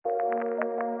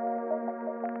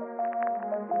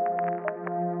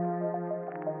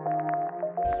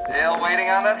waiting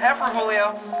on that heifer,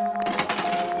 Julio.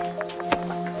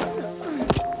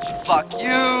 Fuck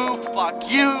you, fuck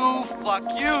you, fuck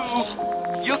you.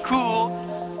 You're cool.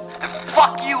 And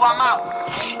fuck you, I'm out.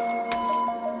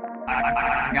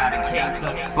 I got a case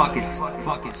of fuck it.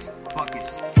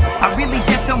 I really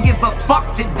just don't give a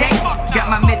fuck today. Got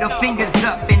my middle fingers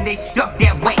up and they stuck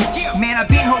that way. Man, I've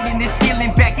been holding this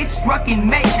feeling back, it struck in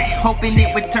May. Hoping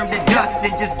it would turn to dust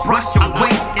and just brush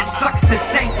away. It sucks to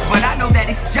say, but I know that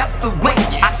it's just the way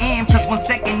I am. Cause 1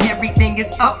 second everything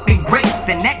is up and great,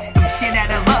 the next I'm shit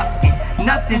out of luck and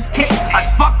nothing's cake. I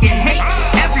fucking hate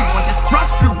everyone, just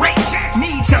frustrates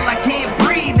me till I can't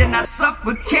breathe and I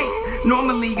suffocate.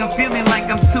 Normally I'm feeling like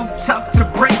I'm too tough to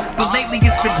break, but lately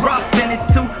it's been rough and it's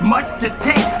too much to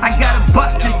take. I got a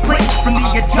busted plate from the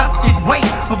adjusted weight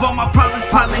of all my problems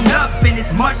piling up, and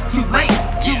it's much too late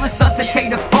to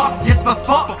resuscitate a fuck just for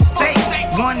fuck's sake.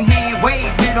 One hand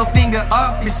waves, middle finger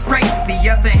up and straight. The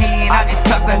other hand I just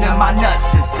tuck under my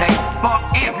nuts and say, fuck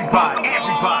everybody.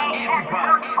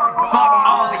 Fuck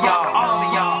all of y'all.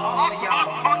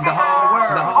 The whole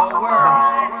world.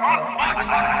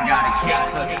 I got a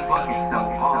case of it, fuck it, so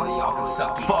all of y'all can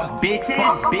suck it. Fuck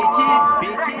bitches,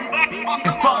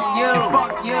 and fuck you,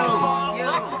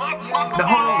 the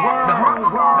whole world.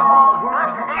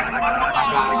 I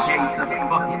got a case of it,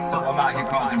 fuck it, so I'm out here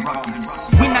causing ruckus.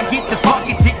 When I get the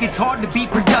fucking tickets, hard to be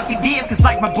productive. Cause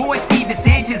like my boy Steven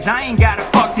Sanchez, I ain't got a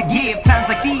fuck to give. Times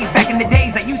like these, back in the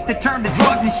days, I used to turn to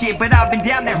drugs and shit, but I've been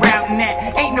down that route and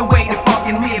that ain't no way to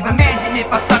fucking live. Imagine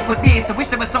if I stuck with this, I wish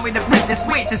there was some way to flip the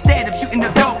switch. Instead of shooting the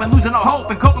dope and losing all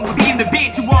hope and coping with being the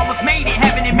bitch who almost made it,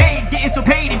 having it made, getting so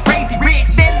paid and crazy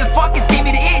rich. Then the fuckers gave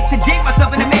me the itch to dig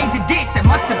myself in a major ditch. I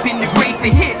must have been the great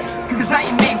for hits, cause I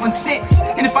ain't made one since.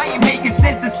 And if I ain't making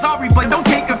sense, then sorry, but don't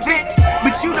take offense.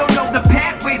 But you don't know the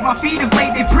pathways my feet have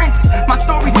laid their prints. My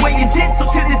story's way intense, so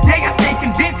to this day I stay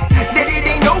convinced that it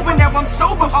ain't over. Now I'm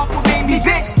sober, awful made me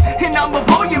bitch, and I'ma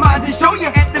blow your minds and show you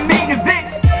at the main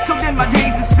events. Till then my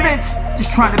days are spent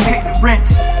just trying to pay the rent,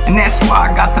 and that's why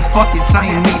I got the fuck it, I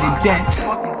ain't made a dent.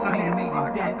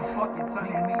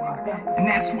 And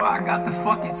that's why I got the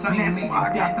fuck it, I ain't made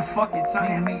a dent.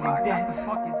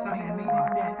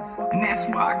 And that's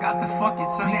why I got the fuck it,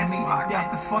 I ain't made a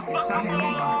dent.